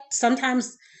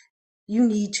sometimes you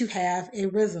need to have a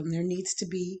rhythm. There needs to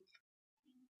be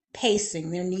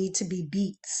pacing. There need to be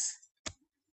beats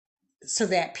so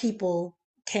that people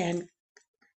can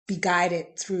be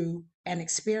guided through an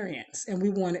experience. And we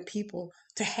wanted people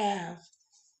to have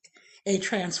a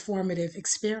transformative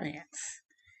experience.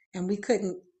 And we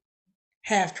couldn't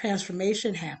have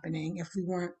transformation happening if we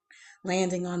weren't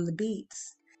landing on the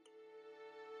beats.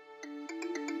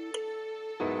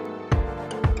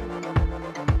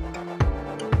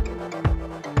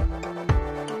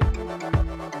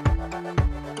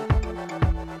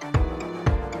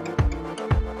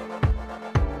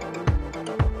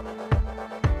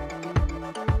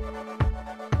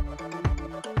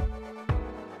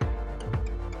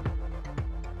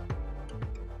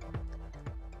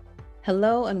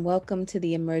 Hello and welcome to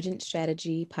the Emergent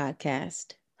Strategy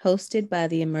Podcast, hosted by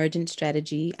the Emergent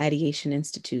Strategy Ideation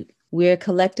Institute. We're a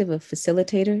collective of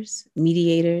facilitators,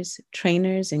 mediators,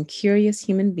 trainers, and curious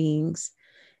human beings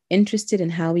interested in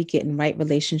how we get in right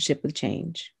relationship with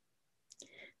change.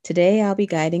 Today, I'll be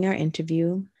guiding our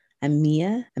interview. I'm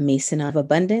Mia, a Mason of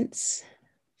Abundance,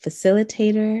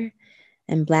 facilitator,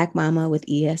 and Black Mama with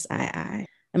ESII.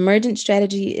 Emergent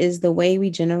strategy is the way we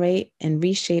generate and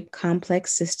reshape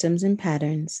complex systems and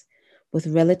patterns with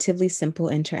relatively simple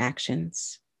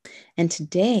interactions. And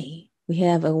today, we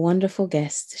have a wonderful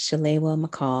guest, Shalewa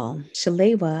Mackall.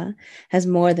 Shalewa has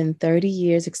more than 30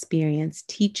 years experience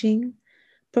teaching,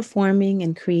 performing,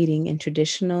 and creating in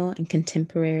traditional and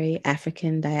contemporary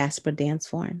African diaspora dance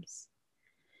forms.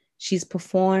 She's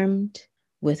performed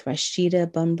with Rashida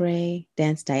Bumbre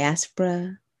Dance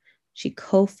Diaspora. She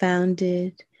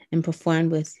co-founded and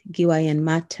performed with Giwayan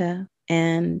Mata,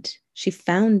 and she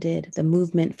founded the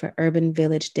Movement for Urban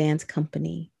Village Dance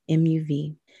Company,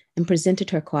 MUV, and presented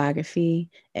her choreography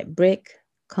at Brick,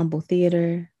 Combo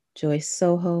Theater, Joyce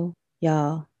Soho,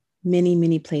 y'all, many,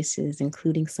 many places,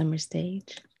 including Summer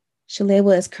Stage.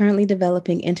 Shalewa is currently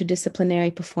developing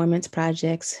interdisciplinary performance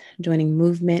projects, joining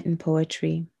movement and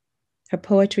poetry. Her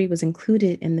poetry was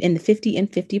included in the 50 and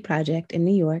 50 project in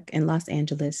New York and Los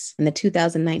Angeles and the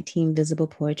 2019 Visible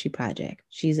Poetry Project.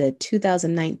 She's a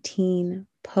 2019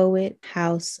 Poet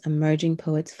House Emerging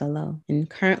Poets Fellow and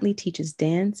currently teaches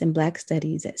dance and Black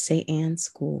Studies at St. Anne's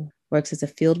School, works as a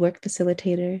fieldwork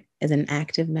facilitator, as an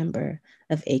active member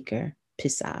of Acre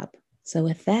Pisab. So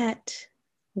with that,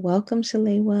 welcome,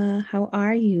 Shalewa. How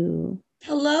are you?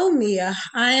 Hello, Mia.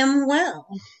 I am well.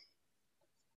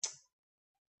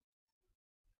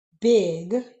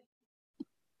 Big. Ain't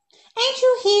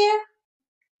you here?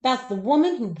 That's the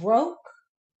woman who broke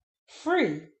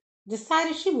free,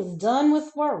 decided she was done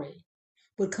with worry,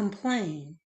 would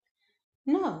complain.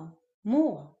 No,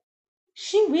 more.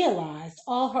 She realized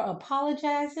all her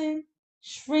apologizing,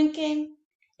 shrinking,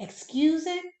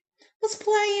 excusing was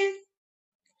playing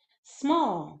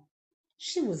small.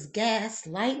 She was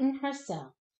gaslighting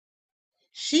herself.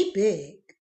 She big.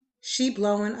 She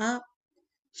blowing up.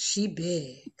 She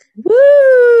big.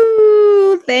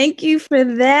 Woo! Thank you for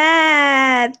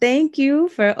that. Thank you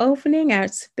for opening our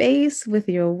space with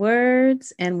your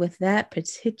words and with that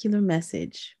particular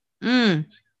message. Oh,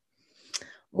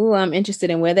 I'm interested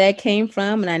in where that came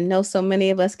from, and I know so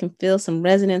many of us can feel some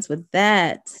resonance with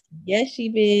that. Yes, she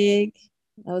big.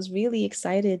 I was really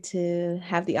excited to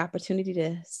have the opportunity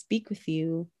to speak with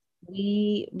you.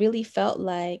 We really felt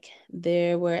like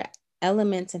there were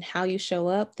elements in how you show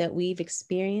up that we've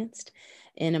experienced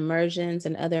in immersions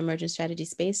and other emergent strategy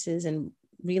spaces. And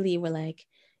really, we're like,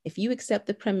 if you accept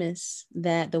the premise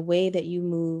that the way that you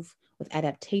move with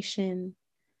adaptation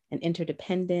and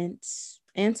interdependence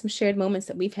and some shared moments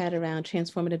that we've had around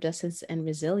transformative justice and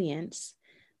resilience,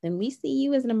 then we see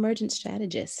you as an emergent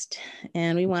strategist.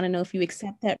 And we want to know if you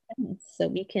accept that premise so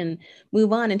we can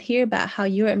move on and hear about how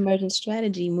your emergent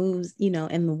strategy moves, in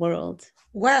the world.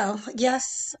 Well,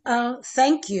 yes,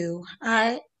 thank you.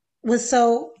 I was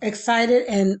so excited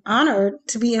and honored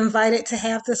to be invited to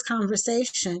have this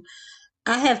conversation.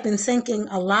 I have been thinking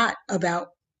a lot about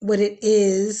what it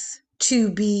is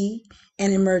to be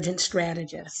an emergent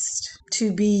strategist,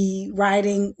 to be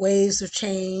riding waves of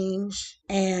change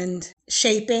and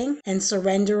shaping and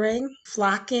surrendering,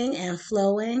 flocking and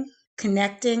flowing,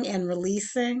 connecting and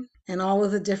releasing, and all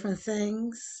of the different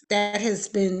things. That has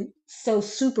been so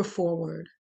super forward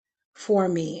for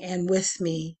me and with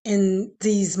me in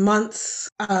these months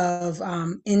of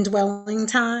indwelling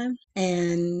time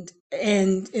and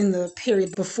in the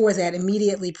period before that,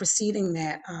 immediately preceding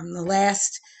that, the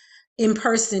last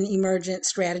in-person emergent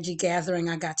strategy gathering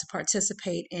I got to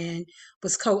participate in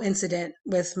was coincident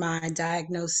with my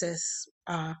diagnosis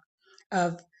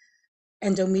of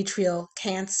endometrial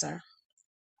cancer.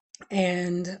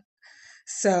 And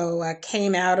So I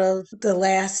came out of the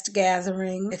last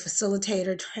gathering, a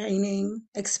facilitator training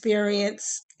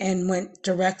experience, and went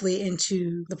directly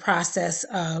into the process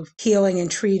of healing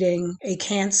and treating a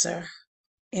cancer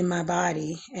in my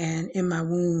body and in my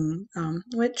womb,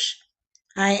 which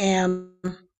I am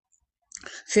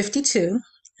 52,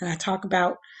 and I talk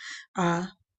about uh,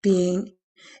 being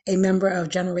a member of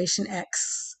Generation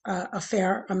X a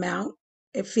fair amount.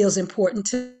 It feels important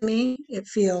to me. It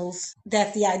feels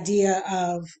that the idea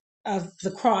of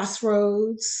the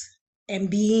crossroads and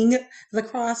being the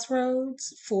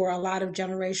crossroads for a lot of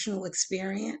generational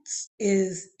experience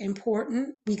is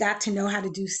important. We got to know how to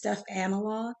do stuff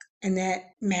analog, and that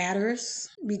matters.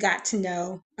 We got to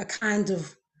know a kind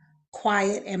of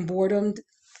quiet and boredom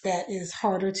that is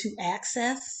harder to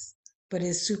access but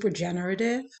is super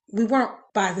generative. We weren't,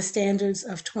 by the standards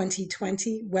of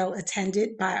 2020, well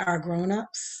attended by our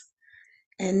grown-ups.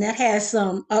 And that has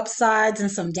some upsides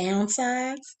and some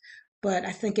downsides, but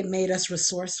I think it made us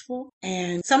resourceful.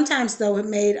 And sometimes, though, it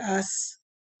made us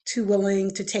too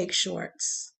willing to take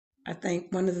shorts. I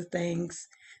think one of the things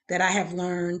that I have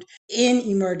learned in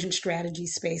emergent strategy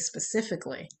space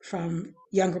specifically from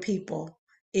younger people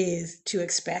is to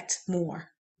expect more,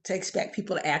 to expect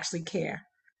people to actually care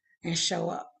and show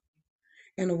up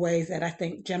in a way that I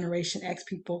think Generation X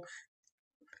people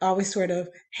always sort of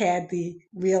had the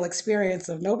real experience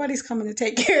of nobody's coming to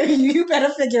take care of you. You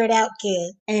better figure it out,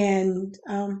 kid. And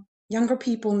younger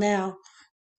people now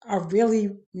are really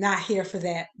not here for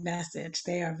that message.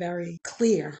 They are very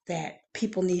clear that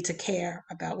people need to care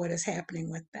about what is happening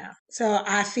with them. So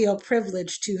I feel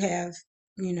privileged to have,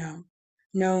 you know,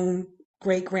 known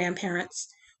great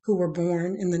grandparents who were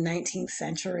born in the 19th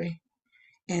century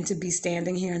and to be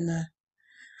standing here in the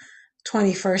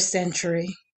 21st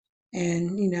century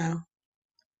and,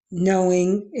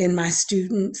 knowing in my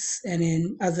students and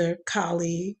in other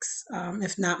colleagues,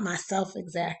 if not myself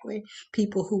exactly,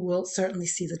 people who will certainly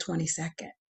see the 22nd.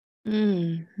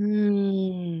 Mm,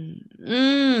 mm,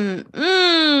 mm,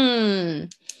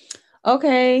 mm.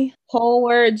 Okay, whole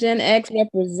word Gen X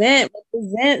represent.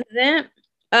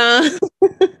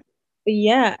 But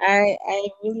yeah, I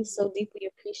really so deeply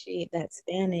appreciate that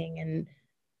spanning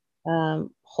and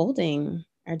holding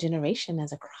our generation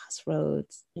as a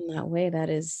crossroads in that way. That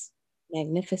is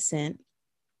magnificent.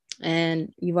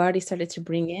 And you've already started to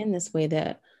bring in this way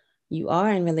that you are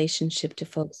in relationship to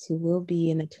folks who will be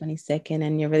in the 22nd,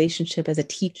 and your relationship as a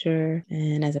teacher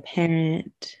and as a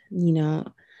parent,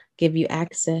 give you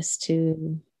access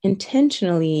to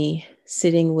intentionally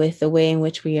sitting with the way in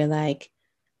which we are like,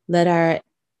 let our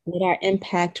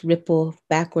impact ripple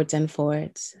backwards and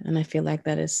forwards. And I feel like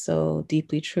that is so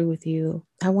deeply true with you.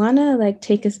 I want to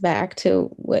take us back to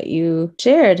what you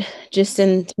shared just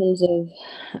in terms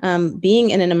of being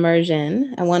in an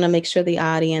immersion. I want to make sure the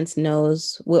audience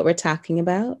knows what we're talking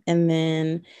about, and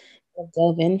then we'll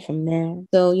delve in from there.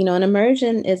 So, an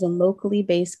immersion is a locally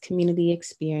based community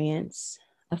experience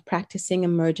of practicing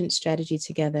emergent strategy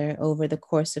together over the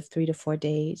course of 3 to 4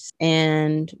 days.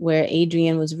 And where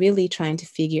Adrienne was really trying to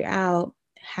figure out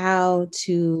how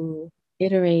to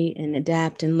iterate and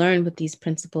adapt and learn with these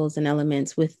principles and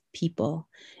elements with people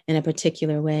in a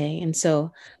particular way. And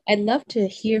so I'd love to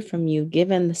hear from you,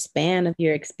 given the span of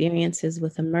your experiences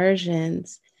with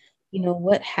immersions,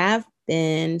 what have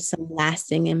been some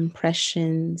lasting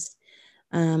impressions,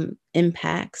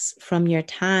 impacts from your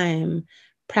time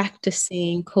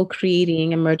practicing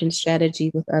co-creating emergent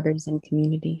strategy with others in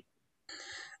community?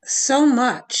 So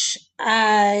much.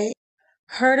 I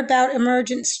heard about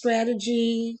emergent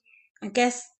strategy. I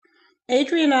guess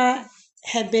Adrian and I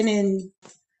had been in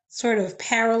sort of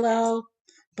parallel,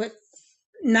 but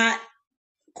not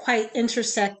quite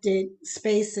intersected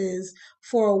spaces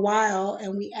for a while.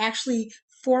 And we actually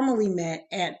formally met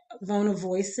at Vona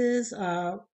Voices,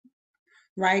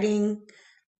 writing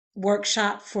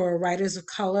workshop for writers of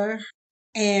color.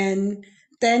 And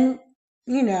then,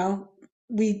 you know,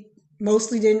 we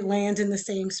mostly didn't land in the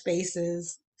same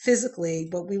spaces physically,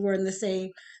 but we were in the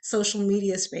same social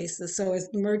media spaces. So as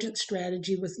emergent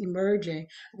strategy was emerging,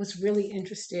 I was really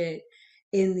interested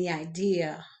in the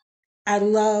idea. I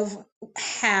love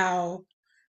how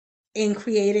in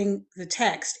creating the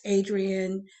text,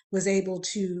 Adrian was able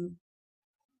to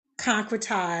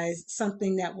concretize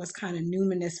something that was kind of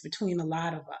numinous between a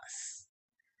lot of us.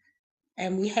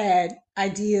 And we had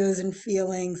ideas and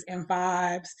feelings and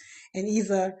vibes, and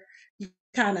either you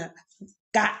kind of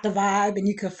got the vibe and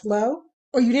you could flow,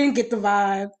 or you didn't get the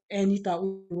vibe and you thought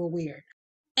we were weird.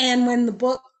 And when the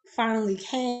book finally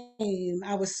came,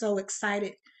 I was so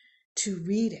excited to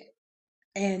read it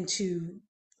and to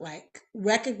like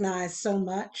recognize so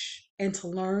much and to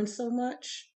learn so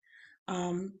much.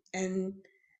 and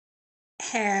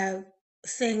have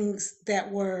things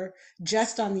that were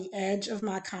just on the edge of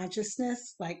my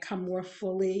consciousness, like come more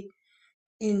fully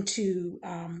into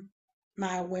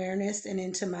my awareness and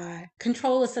into my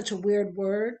control is such a weird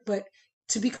word, but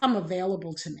to become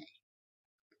available to me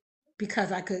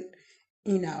because I could,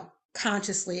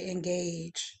 consciously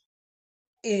engage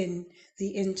in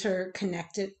the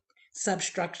interconnected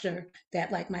substructure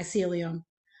that like mycelium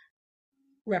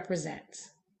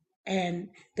represents and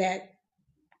that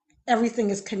everything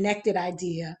is connected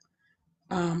idea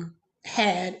um,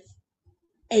 had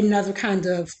another kind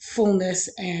of fullness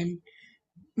and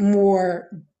more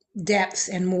depth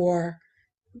and more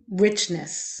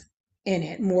richness in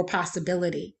it, more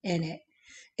possibility in it,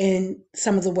 in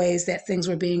some of the ways that things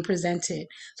were being presented.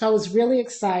 So I was really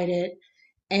excited.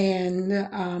 And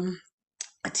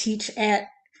I teach at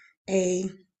a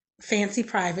fancy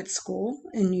private school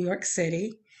in New York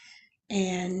City.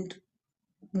 And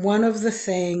one of the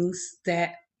things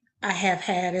that I have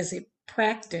had as a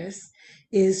practice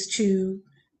is to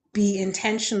be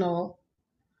intentional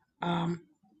um,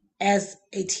 as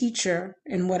a teacher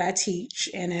in what I teach.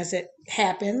 And as it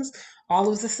happens,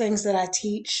 all of the things that I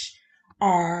teach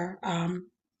are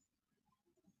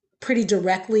pretty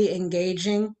directly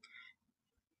engaging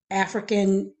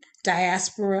African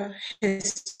diaspora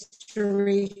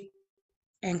history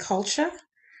and culture.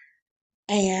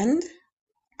 And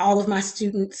all of my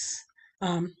students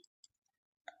um,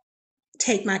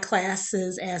 take my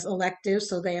classes as electives,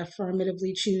 so they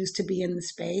affirmatively choose to be in the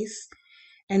space.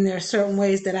 And there are certain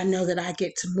ways that I know that I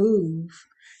get to move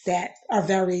that are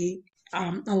very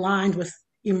aligned with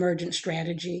emergent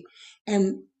strategy.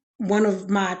 And one of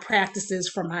my practices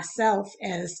for myself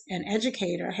as an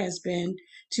educator has been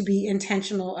to be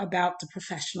intentional about the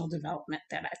professional development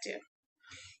that I do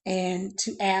and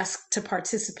to ask to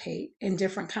participate in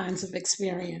different kinds of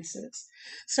experiences.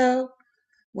 So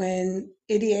when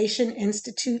ideation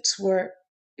institutes were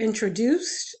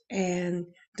introduced, and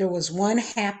there was one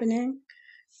happening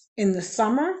in the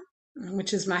summer,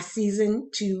 which is my season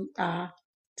to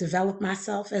develop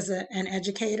myself as an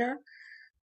educator,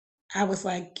 I was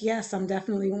like, yes, I'm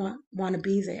definitely want to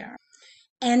be there.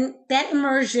 And that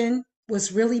immersion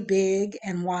was really big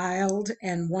and wild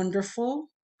and wonderful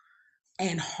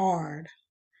and hard.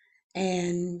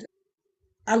 And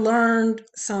I learned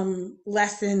some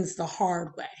lessons the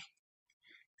hard way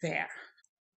there.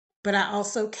 But I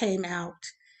also came out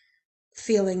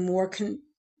feeling more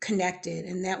connected.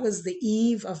 And that was the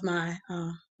eve of my,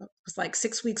 it was like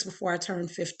 6 weeks before I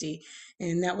turned 50.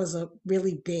 And that was a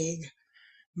really big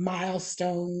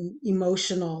milestone,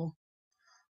 emotional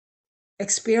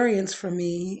experience for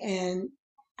me. And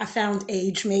I found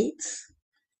age mates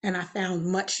and I found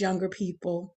much younger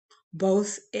people,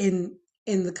 both in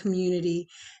the community.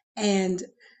 And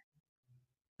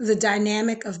the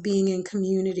dynamic of being in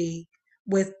community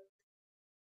with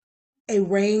a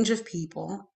range of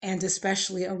people, and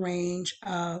especially a range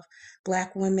of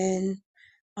Black women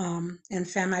and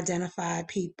femme identified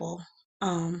people,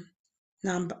 um,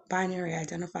 non binary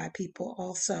identified people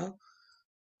also,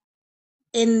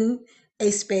 in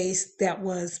a space that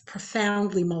was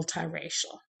profoundly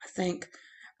multiracial. I think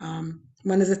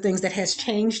one of the things that has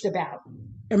changed about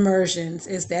immersions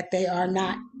is that they are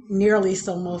not nearly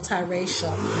so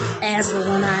multiracial as the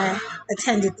one I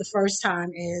attended the first time,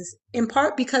 is in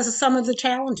part because of some of the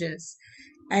challenges.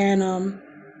 And,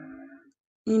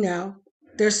 you know,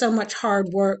 there's so much hard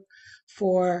work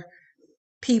for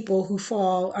people who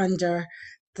fall under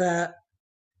the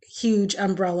huge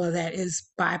umbrella that is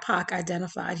BIPOC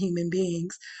identified human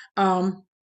beings. Um,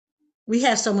 we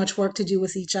have so much work to do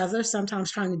with each other,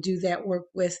 sometimes trying to do that work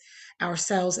with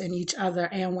ourselves and each other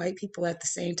and white people at the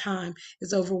same time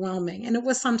is overwhelming. And it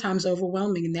was sometimes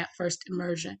overwhelming in that first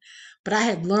immersion. But I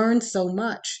had learned so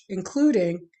much,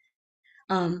 including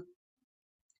um,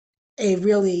 a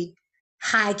really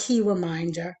high key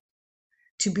reminder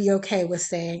to be okay with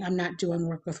saying, I'm not doing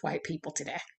work with white people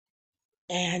today.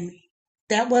 And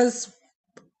that was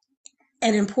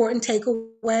an important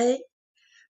takeaway.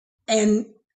 And,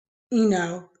 you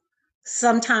know,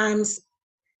 sometimes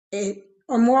it,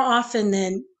 or more often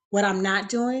than what I'm not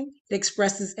doing, it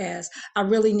expresses as, I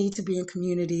really need to be in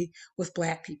community with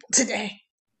Black people today.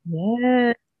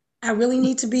 Yeah. I really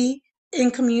need to be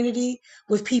in community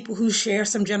with people who share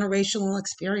some generational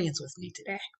experience with me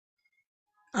today.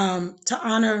 To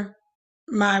honor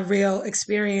my real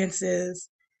experiences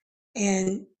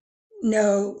and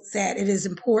know that it is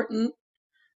important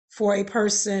for a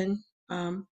person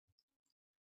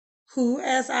who,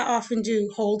 as I often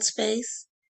do, holds space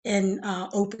and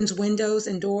opens windows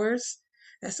and doors,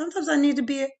 that sometimes I need to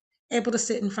be able to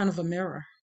sit in front of a mirror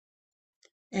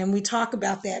And we talk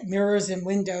about that mirrors and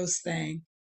windows thing.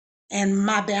 And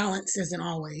my balance isn't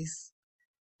always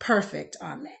perfect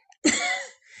on that.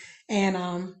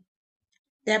 And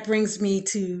that brings me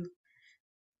to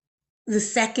the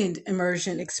second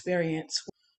immersion experience.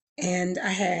 And I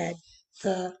had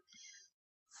the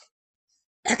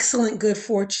excellent good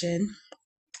fortune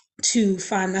to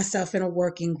find myself in a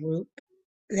working group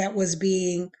that was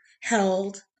being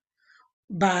held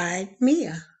by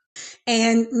Mia.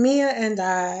 And Mia and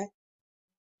I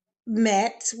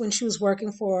met when she was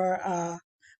working for a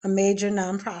major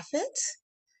nonprofit.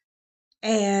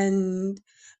 And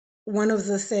one of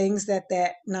the things that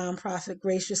that nonprofit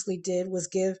graciously did was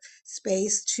give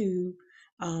space to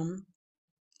um,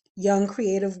 young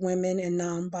creative women and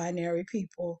non-binary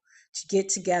people to get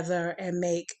together and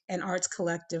make an arts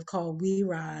collective called We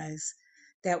Rise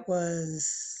that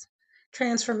was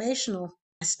transformational.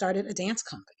 I started a dance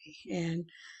company and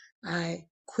I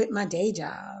quit my day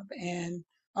job, and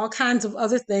all kinds of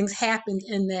other things happened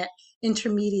in that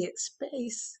intermediate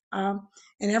space. And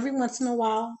every once in a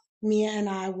while, Mia and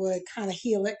I would kind of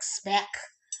helix back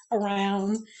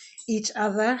around each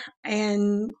other.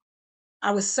 And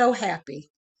I was so happy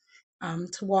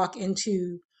to walk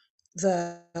into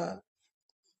the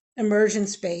immersion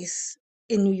space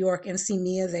in New York and see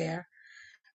Mia there.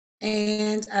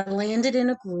 And I landed in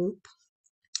a group,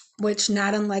 which,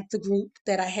 not unlike the group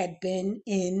that I had been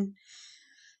in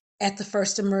at the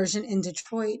first immersion in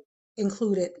Detroit,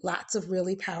 included lots of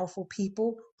really powerful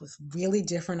people with really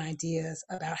different ideas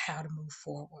about how to move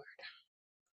forward.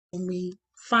 And we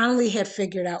finally had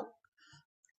figured out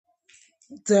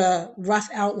the rough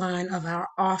outline of our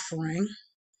offering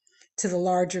to the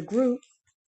larger group,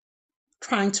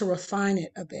 trying to refine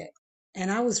it a bit.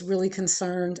 And I was really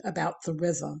concerned about the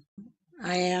rhythm.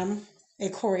 I am a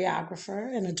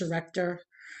choreographer and a director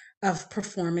of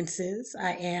performances.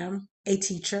 I am a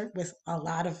teacher with a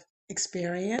lot of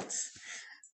experience.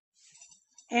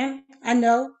 And I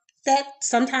know that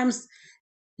sometimes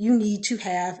you need to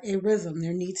have a rhythm.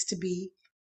 There needs to be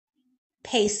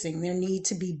pacing, there need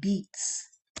to be beats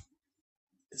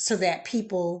so that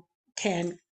people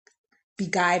can be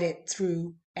guided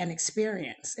through an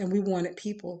experience. And we wanted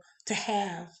people to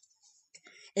have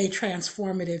a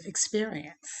transformative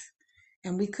experience.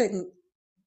 And we couldn't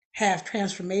have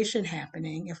transformation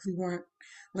happening if we weren't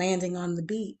landing on the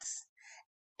beats.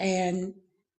 And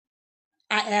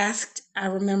I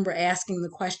remember asking the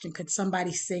question, could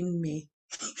somebody sing me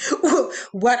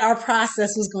what our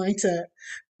process was going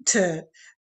to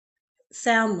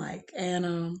sound like?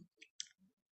 And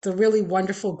the really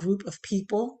wonderful group of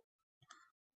people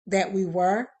that we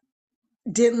were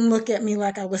didn't look at me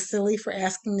like I was silly for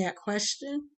asking that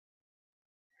question,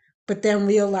 but then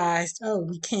realized, oh,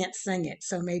 we can't sing it,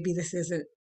 so maybe this isn't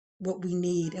what we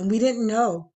need. And we didn't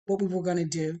know what we were going to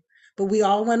do, but we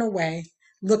all went away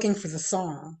looking for the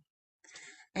song.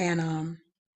 And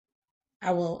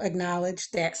I will acknowledge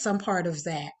that some part of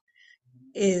that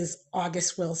is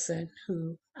August Wilson,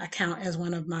 who I count as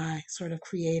one of my sort of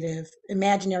creative,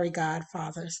 imaginary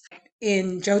godfathers.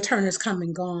 In Joe Turner's Come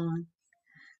and Gone,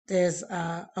 there's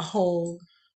a whole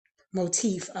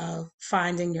motif of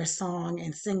finding your song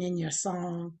and singing your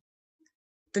song.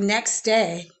 The next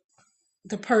day,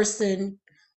 the person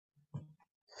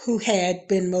who had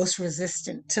been most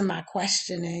resistant to my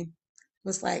questioning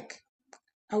was like,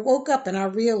 I woke up and I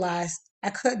realized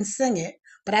I couldn't sing it,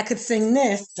 but I could sing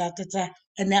this, da, da, da,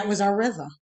 and that was our rhythm.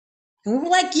 And we were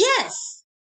like, yes,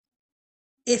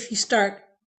 if you start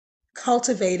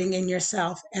cultivating in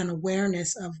yourself an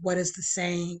awareness of what is the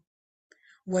same,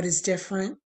 what is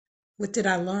different, what did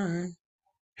I learn,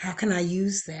 how can I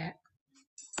use that,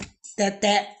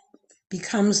 that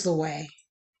becomes the way.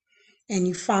 And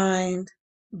you find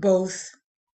both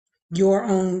your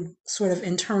own sort of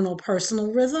internal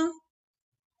personal rhythm,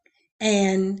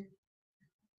 and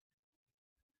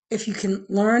if you can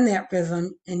learn that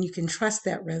rhythm and you can trust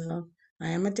that rhythm, I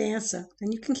am a dancer,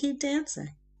 then you can keep dancing.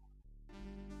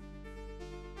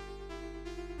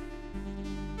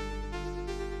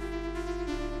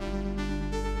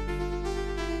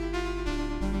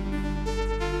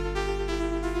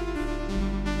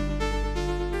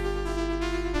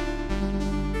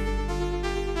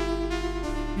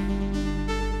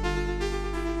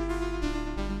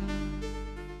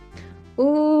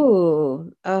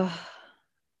 Ooh,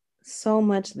 so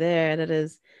much there that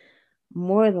is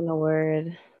more than a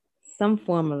word, some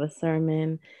form of a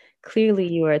sermon. Clearly,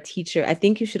 you are a teacher. I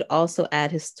think you should also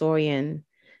add historian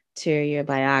to your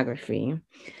biography.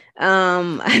 I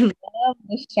love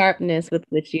the sharpness with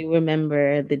which you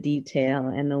remember the detail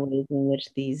and the ways in which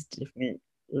these different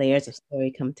layers of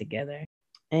story come together.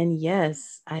 And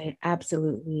yes, I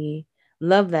absolutely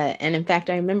love that. And in fact,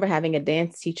 I remember having a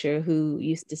dance teacher who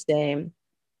used to say,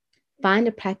 find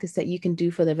a practice that you can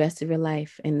do for the rest of your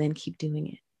life and then keep doing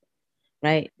it,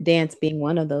 right? Dance being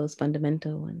one of those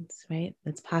fundamental ones, right?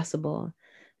 That's possible.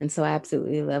 And so I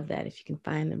absolutely love that. If you can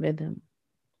find the rhythm,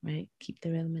 right? Keep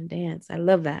the rhythm and dance. I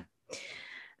love that.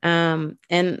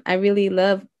 And I really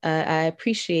love, I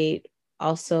appreciate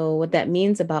also what that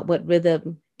means about what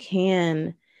rhythm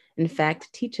can, in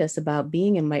fact, teach us about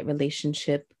being in right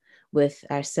relationship with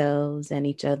ourselves and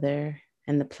each other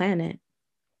and the planet.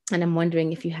 And I'm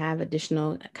wondering if you have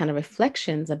additional kind of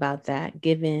reflections about that,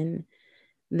 given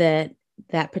that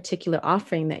that particular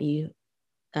offering that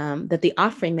that the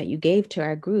offering that you gave to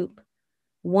our group,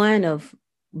 one of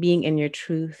being in your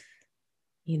truth,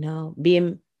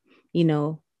 being,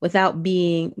 without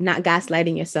being, not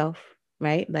gaslighting yourself,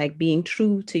 right? Like being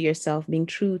true to yourself, being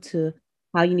true to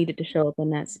how you needed to show up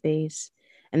in that space.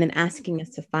 And then asking us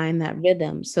to find that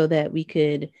rhythm so that we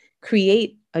could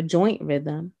create a joint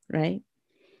rhythm, right?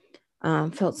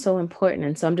 Felt so important.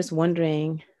 And so I'm just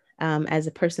wondering, as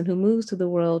a person who moves through the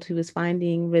world, who is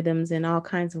finding rhythms in all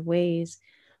kinds of ways,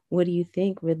 what do you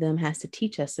think rhythm has to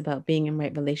teach us about being in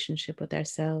right relationship with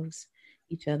ourselves,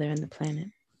 each other, and the planet?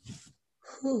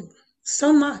 Ooh,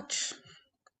 so much.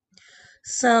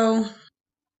 So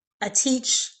I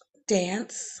teach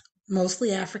dance,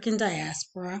 mostly African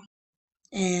diaspora,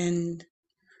 and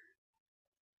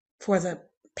for the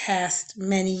past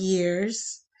many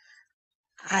years,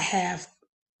 I have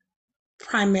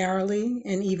primarily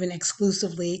and even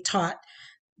exclusively taught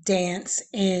dance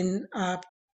in a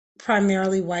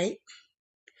primarily white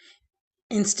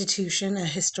institution, a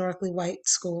historically white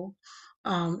school,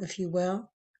 if you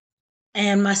will.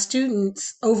 And my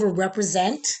students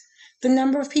overrepresent the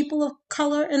number of people of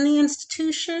color in the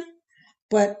institution,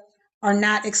 but are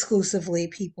not exclusively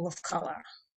people of color.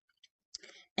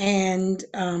 And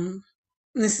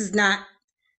this is not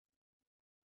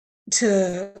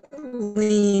to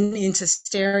lean into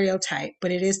stereotype,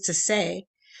 but it is to say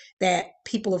that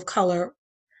people of color,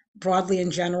 broadly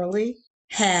and generally,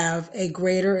 have a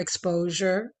greater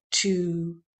exposure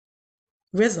to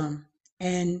rhythm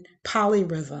and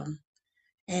polyrhythm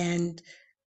and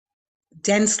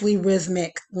densely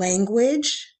rhythmic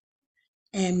language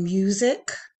and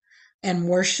music and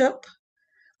worship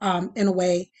in a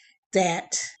way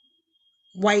that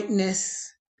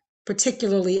whiteness,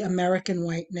 particularly American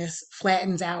whiteness,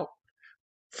 flattens out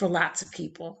for lots of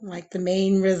people. Like the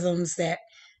main rhythms that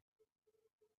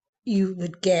you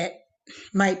would get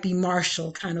might be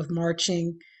martial, kind of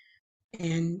marching,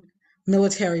 and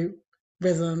military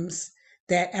rhythms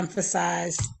that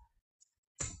emphasize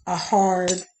a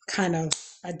hard kind of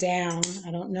a down.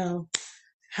 I don't know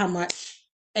how much.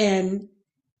 And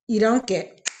you don't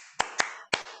get,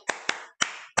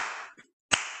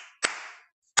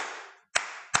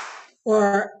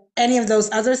 or any of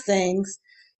those other things,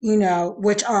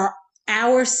 which are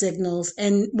our signals.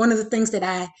 And one of the things that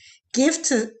I give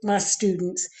to my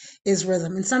students is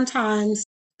rhythm. And sometimes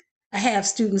I have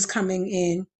students coming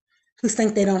in who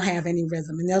think they don't have any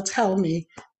rhythm, and they'll tell me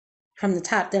from the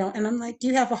top they don't. And I'm like,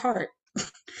 you have a heart.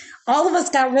 All of us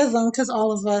got rhythm because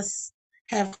all of us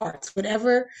have hearts.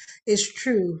 Whatever is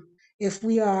true, if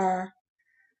we are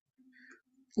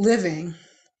living,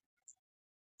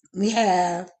 we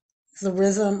have the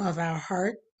rhythm of our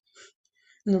heart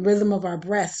and the rhythm of our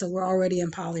breath. So we're already in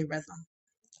polyrhythm.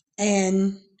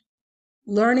 And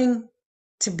learning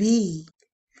to be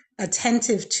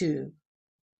attentive to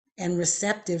and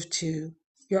receptive to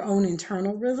your own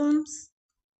internal rhythms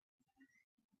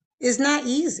is not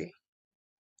easy.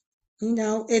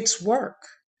 It's work.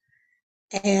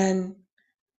 And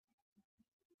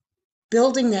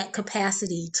building that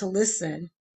capacity to listen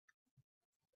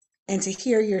and to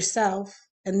hear yourself,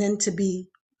 and then to be,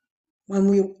 when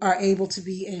we are able to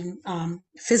be in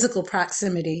physical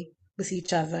proximity with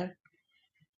each other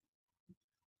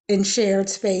in shared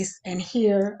space and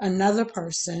hear another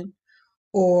person,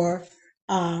 or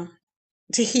um,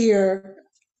 to hear,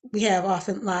 we have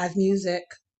often live music,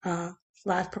 uh,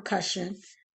 live percussion,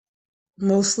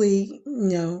 mostly,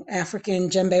 African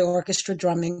djembe orchestra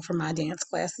drumming for my dance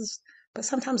classes, but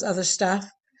sometimes other stuff.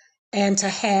 And to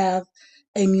have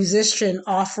a musician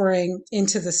offering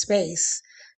into the space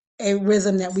a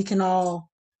rhythm that we can all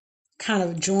kind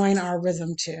of join our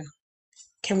rhythm to.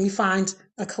 Can we find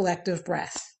a collective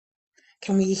breath?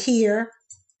 Can we hear?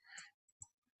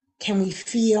 Can we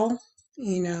feel,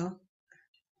 in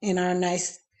our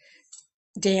nice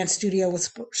dance studio with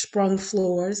sprung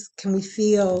floors? Can we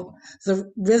feel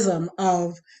the rhythm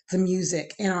of the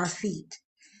music in our feet?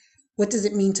 What does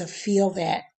it mean to feel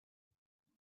that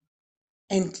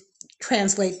and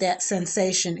translate that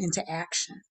sensation into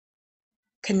action.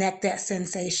 Connect that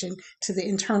sensation to the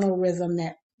internal rhythm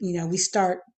that,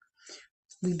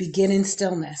 we begin in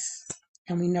stillness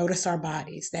and we notice our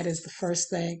bodies. That is the first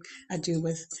thing I do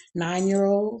with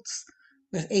 9-year-olds,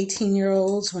 with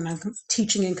 18-year-olds, when I'm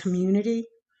teaching in community,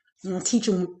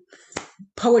 teaching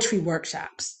poetry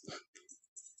workshops.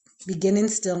 Begin in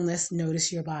stillness,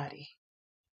 notice your body.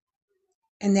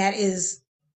 And that is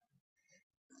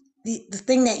the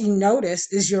thing that you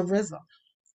notice is your rhythm.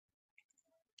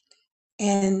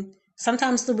 And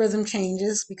sometimes the rhythm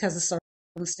changes because of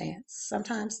circumstance.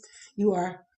 Sometimes you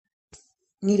are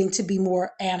needing to be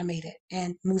more animated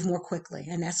and move more quickly.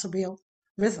 And that's a real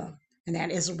rhythm. And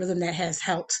that is a rhythm that has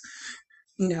helped,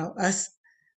 us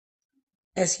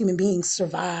as human beings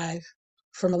survive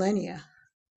for millennia.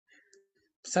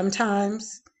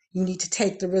 Sometimes you need to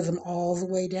take the rhythm all the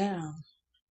way down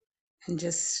and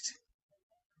just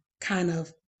kind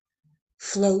of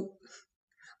float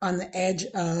on the edge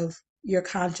of your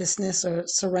consciousness or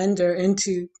surrender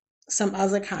into some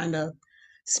other kind of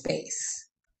space.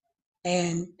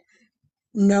 And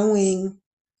knowing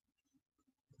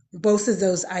both of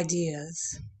those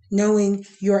ideas, knowing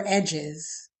your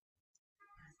edges.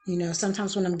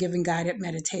 Sometimes when I'm giving guided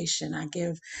meditation, I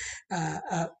give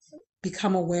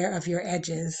become aware of your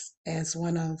edges as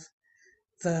one of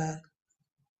the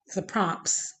the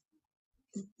prompts.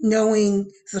 Knowing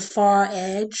the far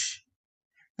edge,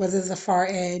 whether the far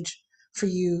edge for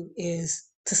you is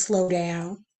to slow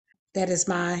down. That is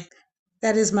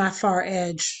my far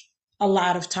edge. A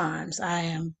lot of times I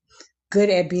am good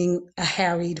at being a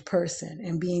harried person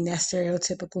and being that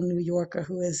stereotypical New Yorker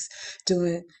who is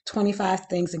doing 25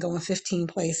 things and going 15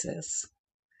 places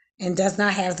and does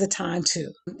not have the time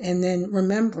to. And then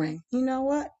remembering, you know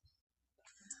what?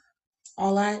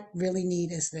 All I really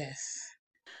need is this.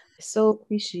 I so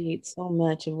appreciate so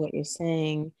much of what you're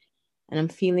saying. And I'm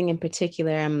feeling in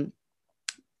particular,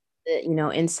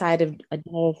 inside of a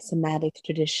somatic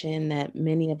tradition that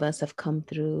many of us have come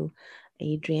through,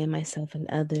 Adrian, myself, and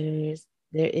others,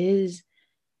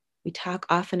 we talk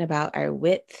often about our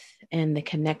width and the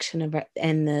connection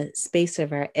and the space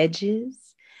of our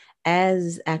edges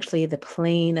as actually the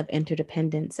plane of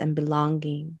interdependence and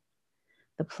belonging,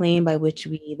 the plane by which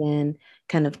we then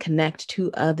kind of connect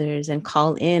to others and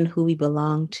call in who we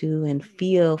belong to and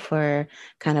feel for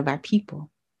kind of our people.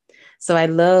 So I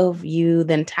love you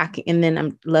then talking, and then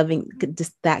I'm loving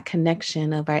just that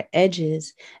connection of our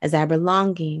edges as our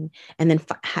belonging, and then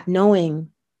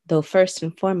knowing, though, first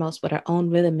and foremost, what our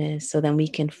own rhythm is, so then we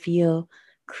can feel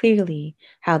clearly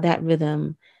how that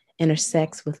rhythm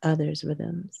intersects with others'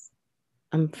 rhythms.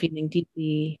 I'm feeling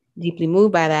deeply, deeply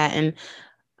moved by that. And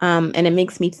it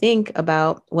makes me think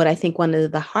about what I think one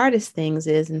of the hardest things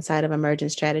is inside of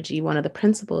emergent strategy. One of the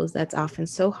principles that's often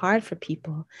so hard for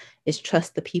people is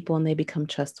trust the people and they become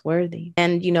trustworthy.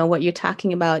 And what you're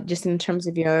talking about just in terms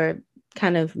of your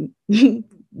kind of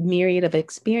myriad of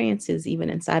experiences, even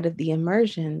inside of the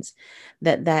immersions,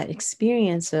 that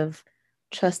experience of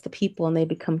trust the people and they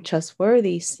become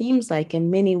trustworthy seems like in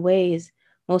many ways,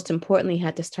 most importantly,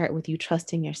 had to start with you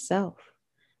trusting yourself,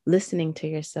 listening to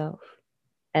yourself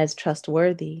as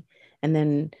trustworthy, and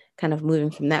then kind of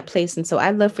moving from that place. And so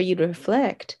I'd love for you to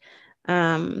reflect,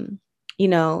 how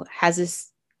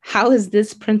is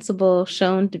this principle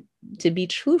shown to be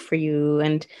true for you?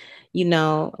 And,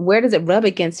 where does it rub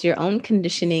against your own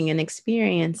conditioning and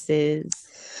experiences?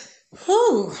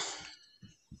 Whew.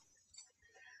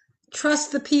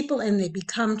 Trust the people and they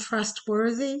become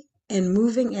trustworthy, and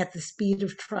moving at the speed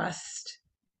of trust,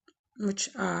 which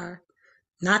are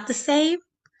not the same,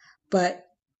 but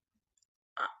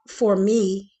for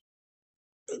me,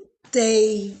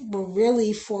 they were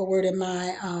really forward in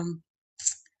my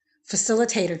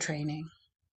facilitator training.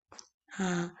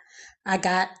 I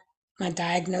got my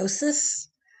diagnosis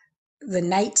the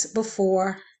night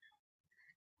before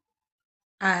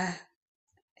I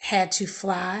had to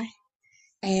fly,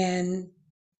 and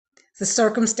the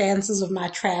circumstances of my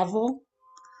travel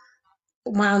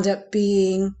wound up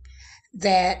being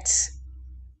that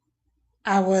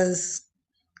I was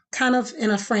kind of in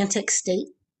a frantic state,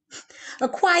 a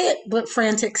quiet but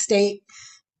frantic state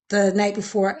the night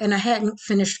before, and I hadn't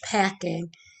finished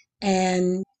packing.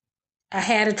 And I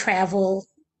had a travel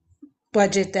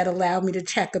budget that allowed me to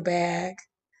check a bag.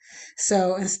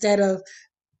 So instead of,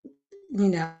 you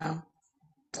know,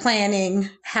 planning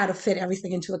how to fit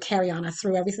everything into a carry-on, I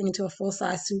threw everything into a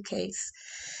full-size suitcase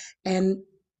and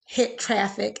hit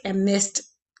traffic and missed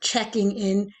checking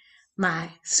in my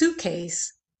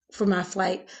suitcase for my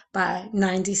flight by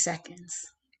 90 seconds.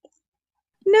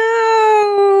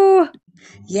 No.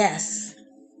 Yes.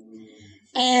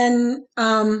 And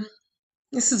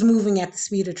this is moving at the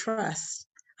speed of trust.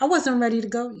 I wasn't ready to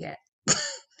go yet.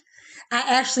 I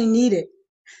actually needed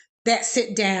that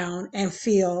sit down and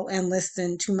feel and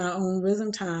listen to my own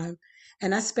rhythm time.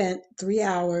 And I spent 3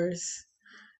 hours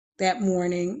that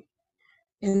morning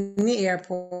in the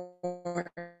airport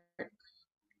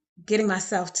getting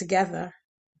myself together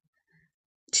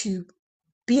to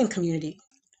be in community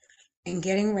and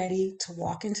getting ready to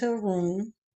walk into a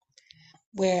room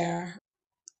where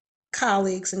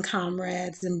colleagues and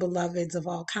comrades and beloveds of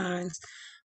all kinds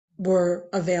were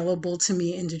available to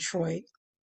me in Detroit.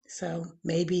 So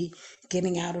maybe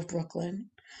getting out of Brooklyn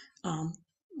um,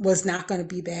 was not going to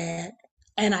be bad.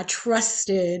 And I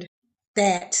trusted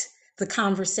that the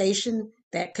conversation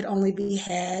that could only be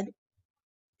had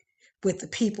with the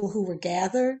people who were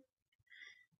gathered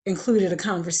included a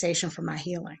conversation for my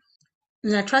healing.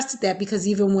 And I trusted that because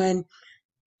even when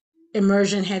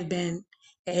immersion had been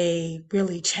a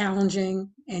really challenging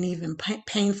and even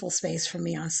painful space for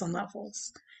me on some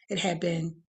levels, it had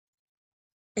been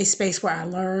a space where I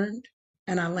learned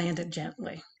and I landed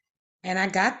gently. And I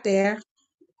got there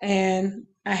and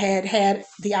I had had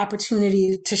the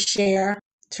opportunity to share,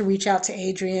 to reach out to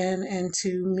Adrian and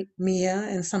to Mia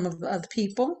and some of the other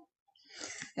people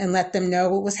and let them know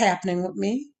what was happening with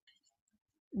me.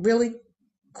 Really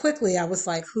quickly, I was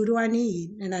like, who do I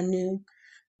need? And I knew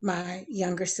my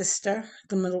younger sister,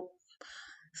 the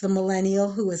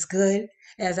millennial who is good,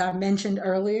 as I mentioned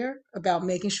earlier, about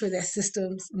making sure that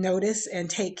systems notice and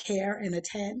take care and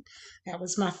attend. That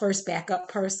was my first backup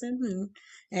person.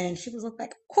 And she was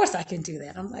like, of course I can do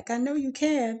that. I'm like, I know you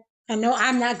can. I know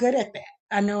I'm not good at that.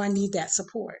 I know I need that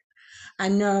support. I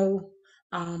know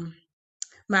um,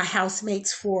 my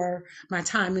housemates for my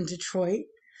time in Detroit,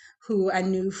 who I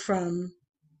knew from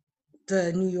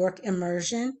the New York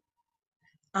immersion,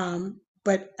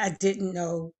 but I didn't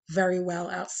know very well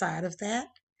outside of that.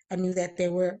 I knew that they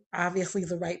were obviously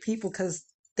the right people because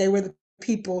they were the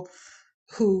people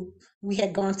who we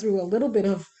had gone through a little bit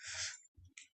of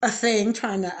a thing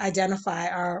trying to identify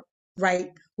our right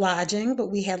lodging,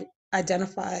 but we had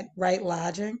identified right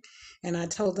lodging. And I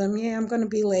told them, yeah, I'm going to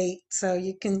be late. So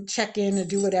you can check in or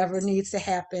do whatever needs to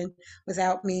happen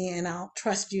without me. And I'll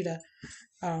trust you to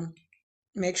um,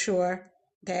 make sure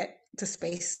that the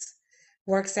space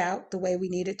works out the way we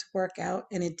need it to work out.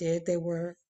 And it did. They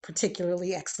were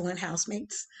particularly excellent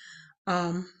housemates.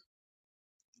 Um,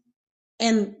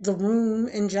 and the room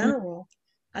in general,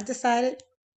 I decided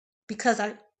because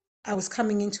I was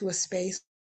coming into a space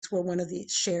where one of the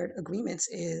shared agreements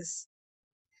is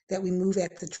that we move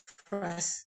at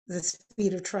the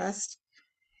speed of trust,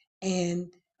 and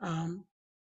um,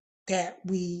 that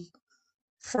we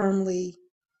firmly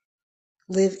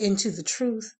live into the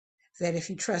truth that if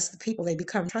you trust the people, they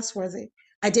become trustworthy.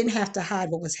 I didn't have to hide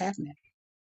what was happening.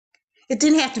 It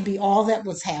didn't have to be all that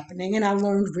was happening. And I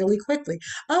learned really quickly,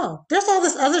 oh, there's all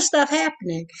this other stuff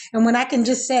happening. And when I can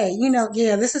just say,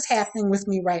 yeah, this is happening with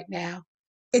me right now,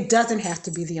 it doesn't have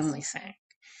to be the only thing.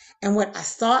 And what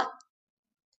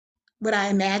I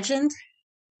imagined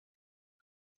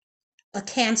a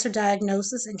cancer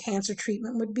diagnosis and cancer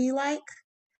treatment would be like,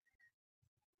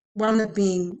 wound up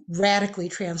being radically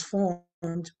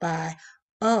transformed by,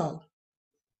 oh,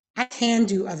 I can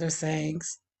do other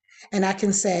things. And I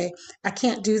can say, I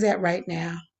can't do that right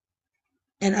now.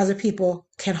 And other people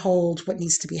can hold what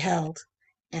needs to be held.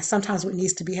 And sometimes what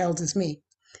needs to be held is me.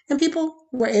 And people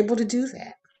were able to do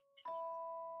that.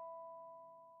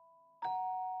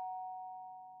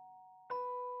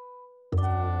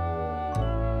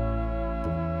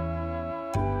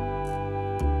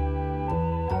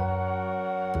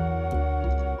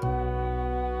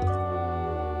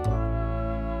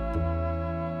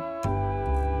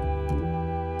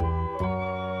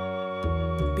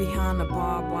 Behind the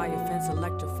barbed wire fence,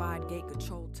 electrified gate,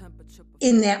 control temperature.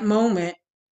 In that moment,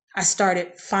 I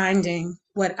started finding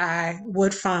what I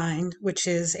would find, which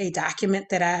is a document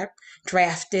that I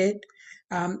drafted,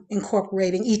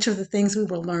 incorporating each of the things we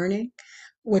were learning,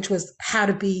 which was how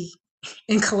to be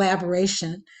in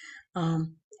collaboration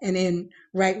and in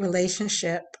right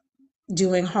relationship,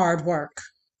 doing hard work.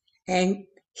 And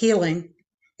healing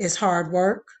is hard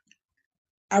work.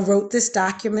 I wrote this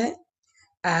document.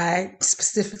 I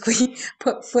specifically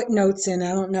put footnotes in.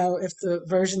 I don't know if the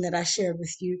version that I shared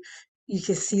with you, you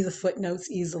can see the footnotes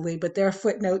easily, but there are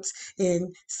footnotes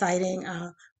in citing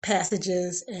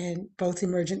passages in both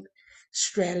emergent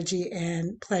strategy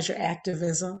and pleasure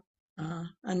activism.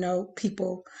 I know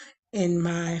people in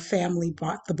my family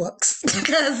bought the books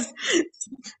because,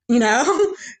 you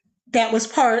know, that was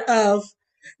part of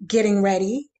getting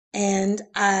ready. And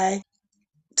I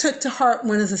took to heart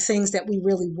one of the things that we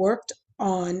really worked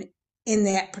on in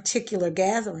that particular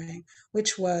gathering,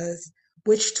 which was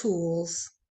which tools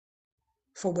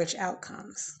for which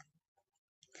outcomes.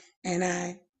 And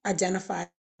I identified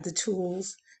the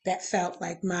tools that felt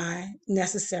like my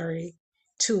necessary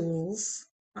tools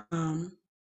um,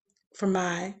 for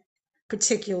my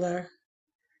particular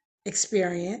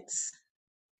experience.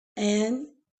 And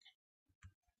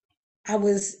I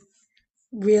was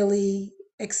really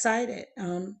excited.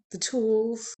 The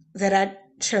tools that I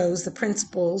chose, the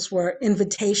principles were: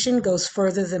 invitation goes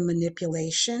further than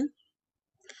manipulation,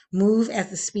 move at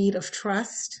the speed of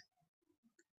trust,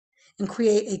 and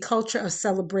create a culture of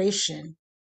celebration,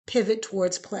 pivot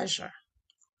towards pleasure.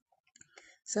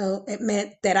 So it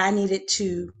meant that I needed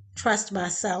to trust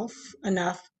myself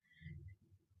enough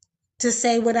to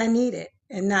say what I needed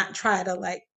and not try to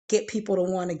like get people to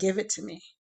want to give it to me.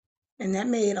 And that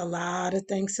made a lot of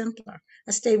things simpler.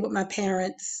 I stayed with my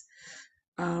parents,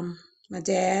 my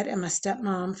dad and my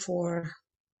stepmom, for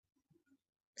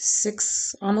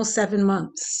almost 7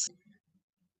 months.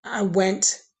 I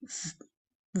went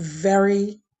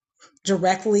very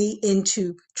directly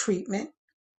into treatment.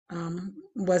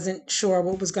 Wasn't sure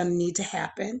what was going to need to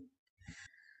happen.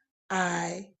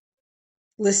 I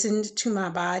listened to my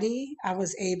body. I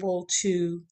was able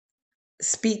to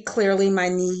speak clearly my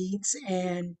needs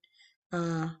and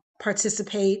uh,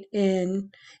 participate in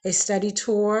a study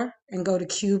tour and go to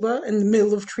Cuba in the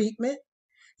middle of treatment.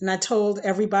 And I told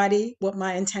everybody what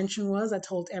my intention was. I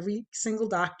told every single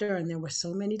doctor, and there were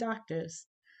so many doctors.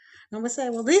 And I would say,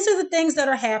 well, these are the things that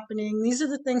are happening. These are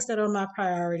the things that are my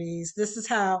priorities. This is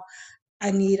how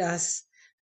I need us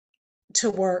to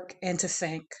work and to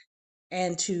think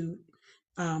and to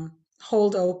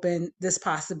hold open this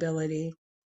possibility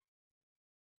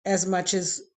as much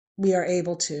as we are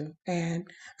able to. And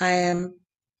I am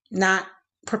not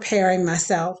preparing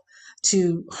myself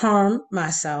to harm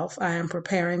myself. I am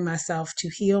preparing myself to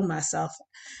heal myself.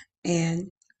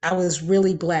 And I was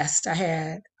really blessed. I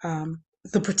had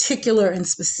the particular and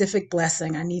specific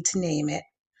blessing, I need to name it,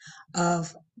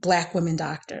 of Black women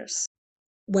doctors.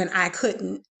 When I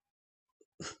couldn't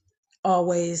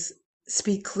always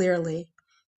speak clearly,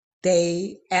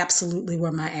 they absolutely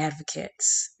were my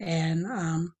advocates. And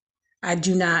I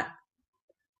do not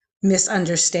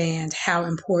misunderstand how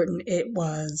important it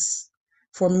was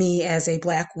for me as a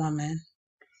Black woman,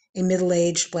 a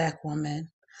middle-aged Black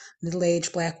woman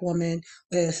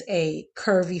with a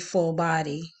curvy, full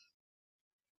body,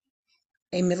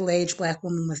 a middle-aged Black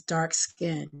woman with dark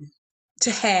skin, to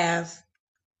have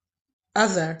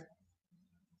other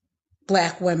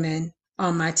Black women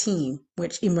on my team,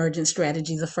 which Emergent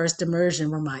Strategy, the first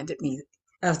immersion, reminded me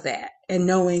of that. And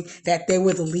knowing that they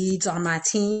were the leads on my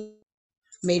team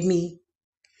made me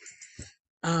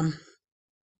um,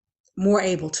 more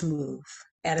able to move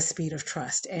at a speed of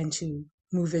trust and to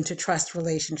move into trust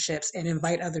relationships and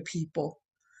invite other people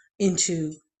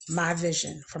into my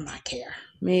vision for my care.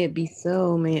 May it be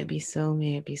so, may it be so,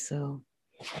 may it be so.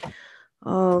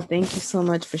 Oh, thank you so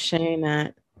much for sharing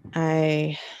that.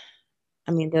 I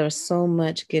mean, there was so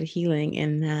much good healing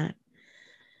in that,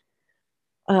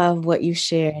 of what you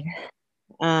shared.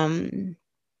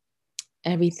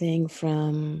 Everything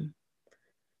from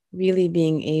really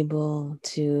being able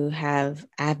to have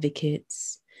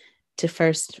advocates, to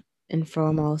first and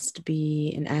foremost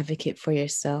be an advocate for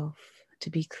yourself,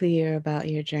 to be clear about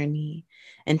your journey,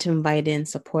 and to invite in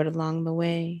support along the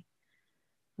way.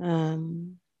 Yeah,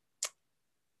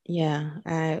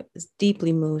 I was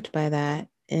deeply moved by that.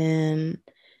 And,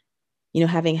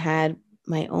 having had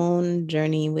my own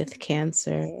journey with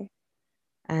cancer,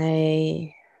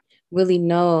 I really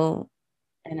know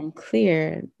and I'm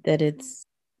clear that it's,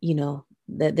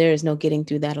 that there is no getting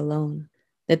through that alone,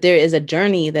 that there is a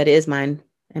journey that is mine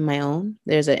and my own.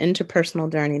 There's an interpersonal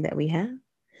journey that we have.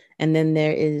 And then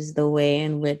there is the way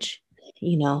in which,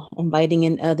 inviting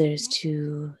in others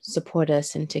to support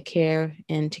us and to care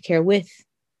with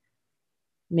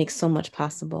makes so much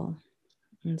possible.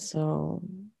 And so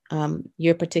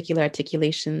your particular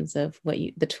articulations of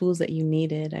the tools that you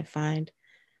needed, I find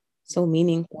so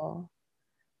meaningful.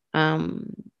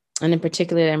 And in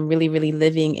particular, I'm really, really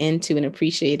living into and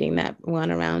appreciating that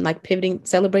one around like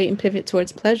celebrate and pivot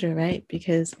towards pleasure, right?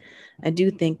 Because I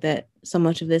do think that so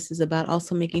much of this is about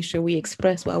also making sure we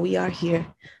express while we are here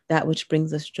that which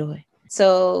brings us joy.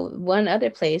 So one other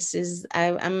place is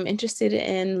I'm interested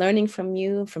in learning from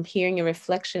you, from hearing your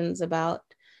reflections about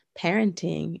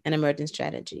parenting and emergent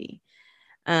strategy.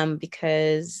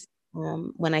 Because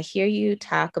when I hear you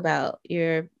talk about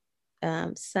your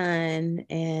son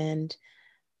and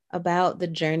about the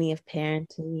journey of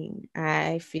parenting,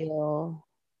 I feel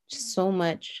so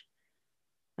much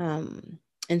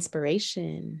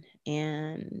inspiration,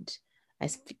 and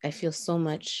I feel so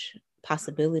much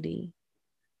possibility.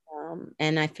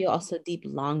 And I feel also deep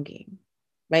longing,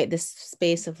 right? This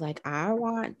space of like, I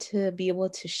want to be able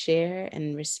to share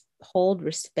and hold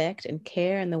respect and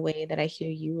care in the way that I hear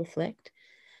you reflect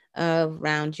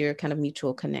around your kind of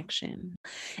mutual connection.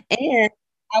 And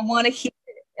I want to hear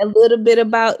a little bit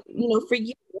about, for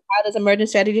you, how does emergent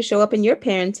strategy show up in your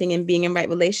parenting and being in right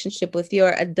relationship with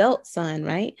your adult son,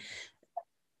 right?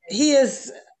 He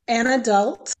is an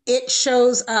adult. It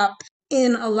shows up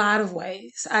in a lot of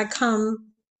ways. I come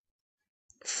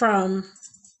from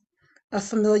a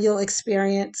familial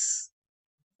experience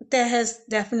that has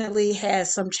definitely had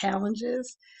some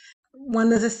challenges.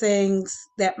 One of the things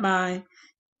that my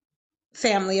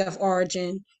family of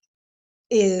origin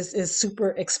is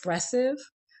super expressive,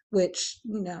 which,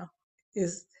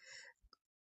 is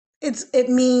it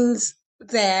means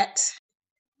that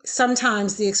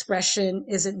sometimes the expression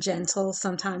isn't gentle,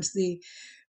 sometimes the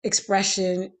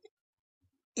expression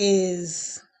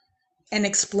is an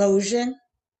explosion.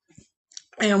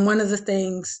 And one of the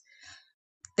things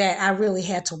that I really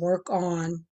had to work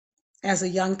on as a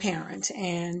young parent,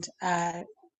 and I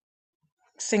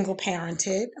single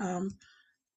parented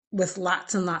with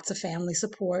lots and lots of family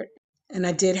support. And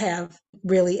I did have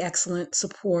really excellent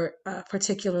support,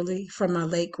 particularly from my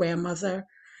late grandmother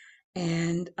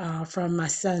and from my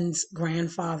son's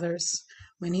grandfathers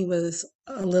when he was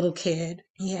a little kid.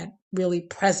 He had really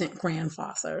present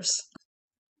grandfathers.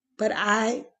 But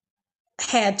I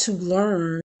had to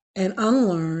learn and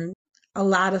unlearn a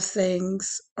lot of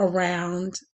things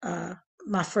around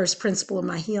my first principle of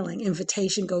my healing.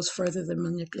 Invitation goes further than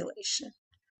manipulation.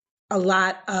 A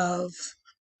lot of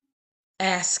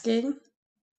asking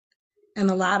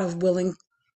and a lot of willing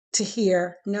to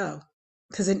hear no,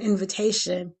 because an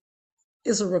invitation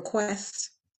is a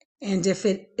request. And if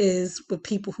it is with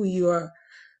people who you are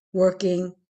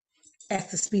working at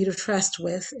the speed of trust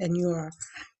with and you are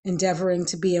endeavoring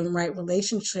to be in right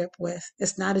relationship with,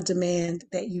 it's not a demand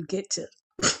that you get to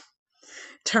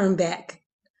turn back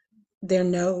their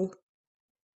no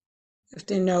if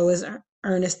their no is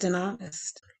earnest and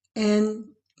honest. And,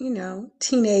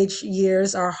 teenage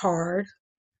years are hard.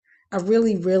 I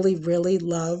really, really, really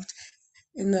loved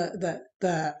in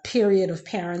the period of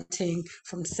parenting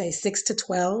from say 6 to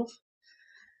 12.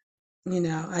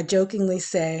 I jokingly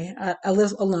say I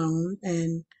live alone,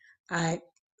 and I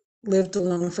lived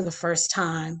alone for the first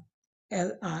time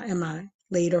in my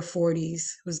later 40s.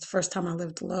 It was the first time I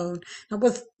lived alone. I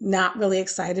was not really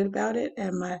excited about it.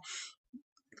 And my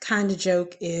kind of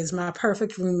joke is my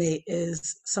perfect roommate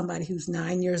is somebody who's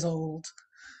 9 years old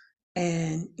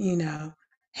and,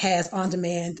 has on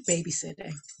demand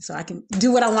babysitting. So I can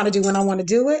do what I want to do when I want to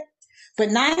do it. But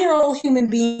 9-year old human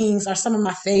beings are some of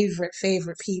my favorite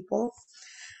people.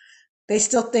 They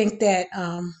still think that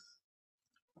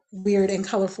weird and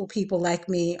colorful people like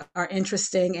me are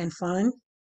interesting and fun.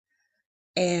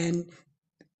 And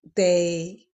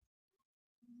they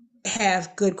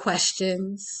have good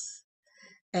questions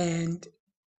and,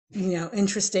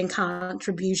 interesting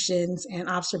contributions and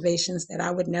observations that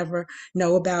I would never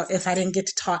know about if I didn't get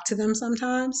to talk to them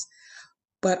sometimes.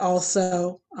 But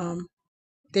also,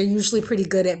 they're usually pretty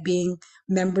good at being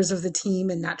members of the team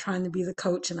and not trying to be the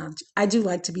coach. And I do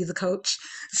like to be the coach.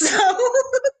 So,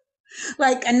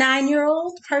 like a 9-year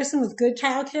old person with good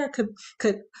childcare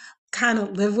could kind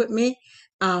of live with me,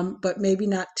 but maybe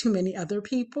not too many other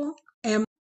people. And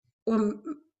when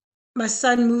my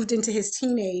son moved into his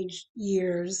teenage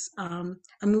years, I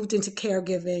moved into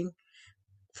caregiving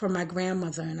for my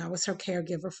grandmother, and I was her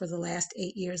caregiver for the last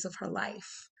 8 years of her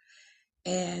life.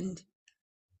 And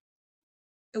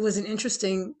it was an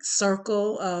interesting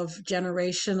circle of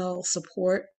generational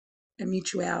support and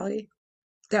mutuality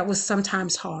that was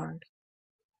sometimes hard.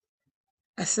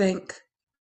 I think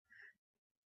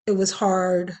it was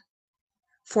hard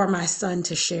for my son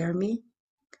to share me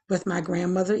with my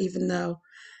grandmother, even though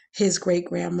his great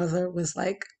grandmother was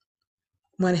like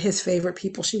one of his favorite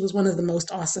people. She was one of the most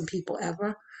awesome people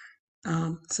ever.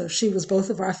 So she was both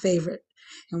of our favorite,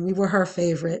 and we were her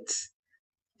favorites.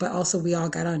 But also, we all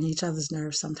got on each other's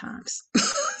nerves sometimes.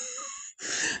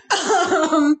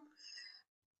 um,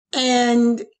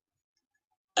 and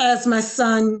as my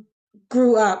son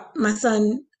grew up, my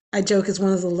son, I joke, is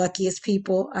one of the luckiest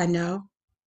people I know.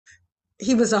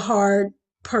 He was a hard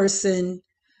person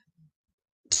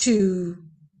to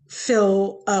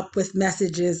fill up with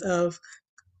messages of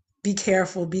be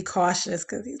careful, be cautious,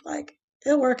 because he's like,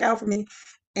 it'll work out for me.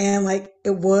 And like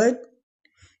it would.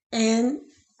 And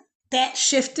that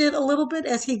shifted a little bit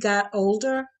as he got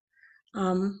older,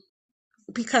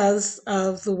 because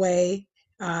of the way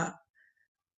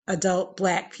adult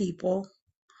Black people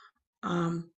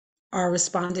are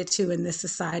responded to in this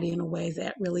society in a way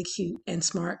that really cute and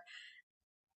smart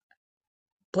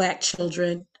Black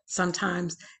children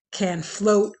sometimes can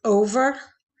float over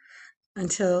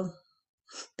until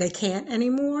they can't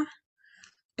anymore.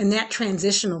 And that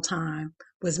transitional time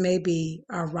was maybe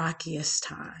our rockiest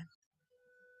time.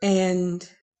 And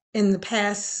in the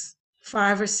past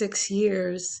 5 or 6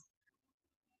 years,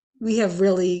 we have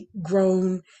really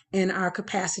grown in our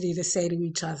capacity to say to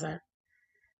each other,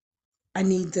 I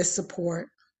need this support,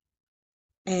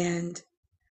 and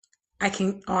I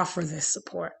can offer this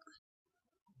support.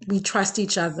 We trust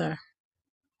each other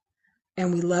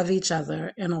and we love each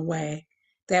other in a way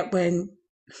that when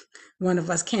one of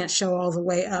us can't show all the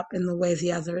way up in the way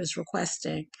the other is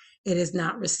requesting, it is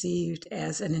not received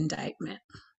as an indictment.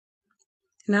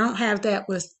 And I don't have that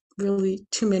with really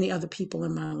too many other people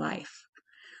in my life,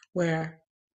 where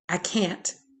I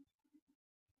can't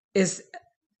is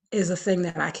a thing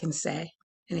that I can say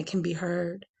and it can be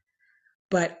heard,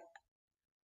 but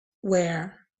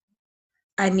where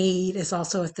I need is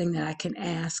also a thing that I can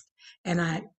ask and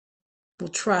I will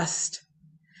trust.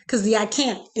 Because the I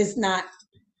can't is not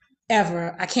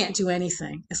ever, I can't do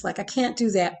anything. It's like I can't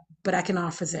do that, but I can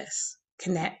offer this.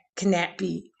 Can that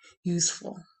be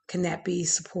useful? Can that be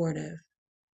supportive?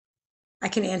 I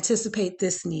can anticipate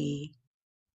this need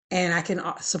and I can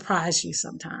surprise you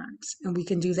sometimes. And we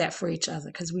can do that for each other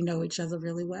because we know each other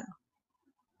really well.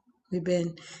 We've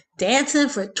been dancing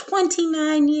for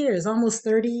 29 years, almost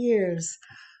 30 years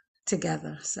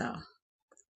together. So.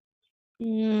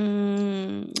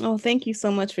 Oh, thank you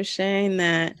so much for sharing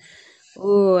that.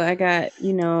 Oh, I got,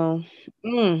 I'm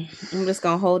just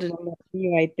going to hold it on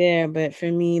you right there. But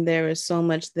for me, there is so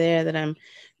much there that I'm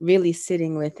really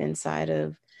sitting with inside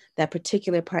of that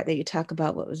particular part that you talk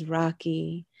about, what was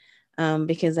rocky.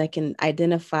 Because I can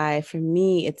identify, for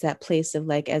me, it's that place of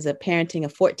like, as a parenting a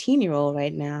 14-year-old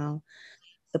right now,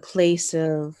 the place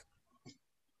of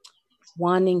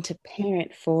wanting to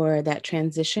parent for that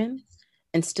transition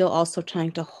and still also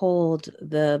trying to hold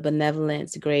the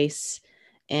benevolence, grace,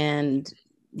 and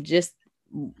just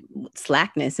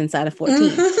slackness inside of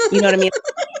 14. You know what I mean?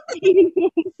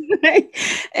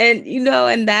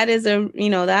 And that is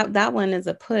that one is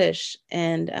a push.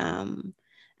 And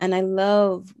I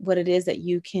love what it is that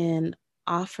you can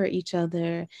offer each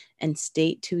other and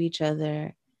state to each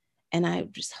other. And I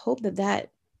just hope that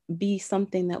be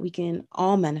something that we can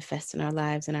all manifest in our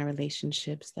lives and our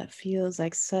relationships. That feels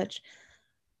like such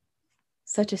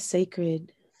a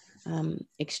sacred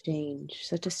exchange,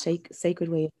 such a sacred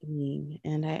way of being.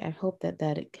 And I hope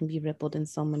that it can be rippled in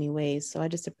so many ways. So I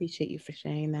just appreciate you for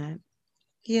sharing that.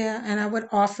 Yeah, and I would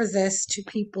offer this to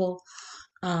people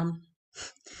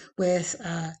with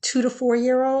 2 to 4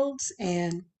 year olds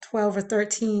and 12 or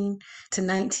 13 to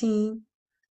 19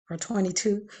 or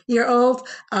 22-year-old.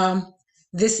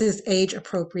 This is age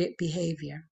appropriate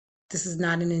behavior. This is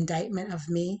not an indictment of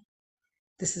me.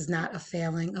 This is not a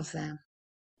failing of them.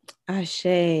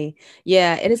 Ashe.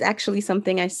 Yeah, it is actually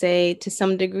something I say to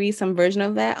some degree, some version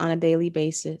of that on a daily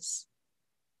basis.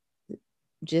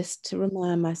 Just to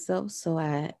remind myself, so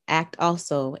I act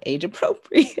also age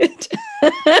appropriate.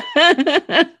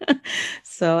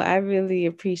 So I really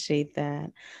appreciate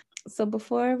that. So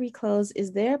before we close,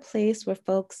 is there a place where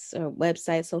folks, or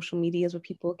websites, social medias, where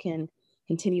people can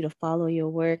continue to follow your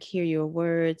work, hear your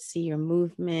words, see your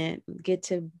movement, get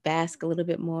to bask a little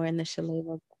bit more in the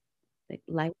Shalewa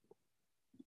light?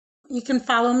 You can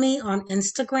follow me on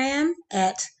Instagram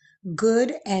at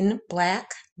Good and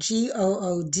Black,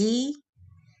 GOODNBLACK.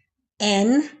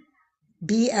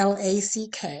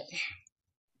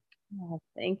 Oh,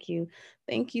 thank you.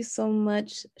 Thank you so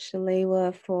much,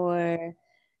 Shalewa, for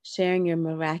sharing your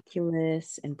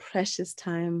miraculous and precious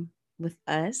time with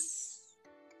us.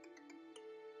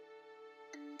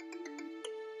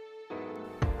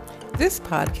 This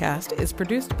podcast is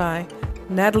produced by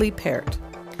Natalie Parrott.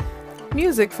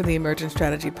 Music for the Emergent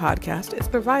Strategy Podcast is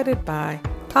provided by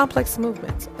Complex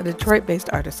Movements, a Detroit-based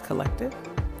artist collective.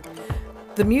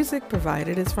 The music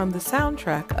provided is from the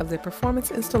soundtrack of the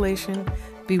performance installation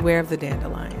Beware of the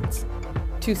Dandelions.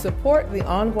 To support the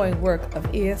ongoing work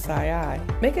of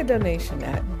ESII, make a donation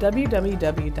at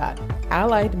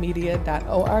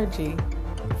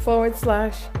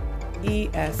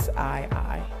www.alliedmedia.org/ESII.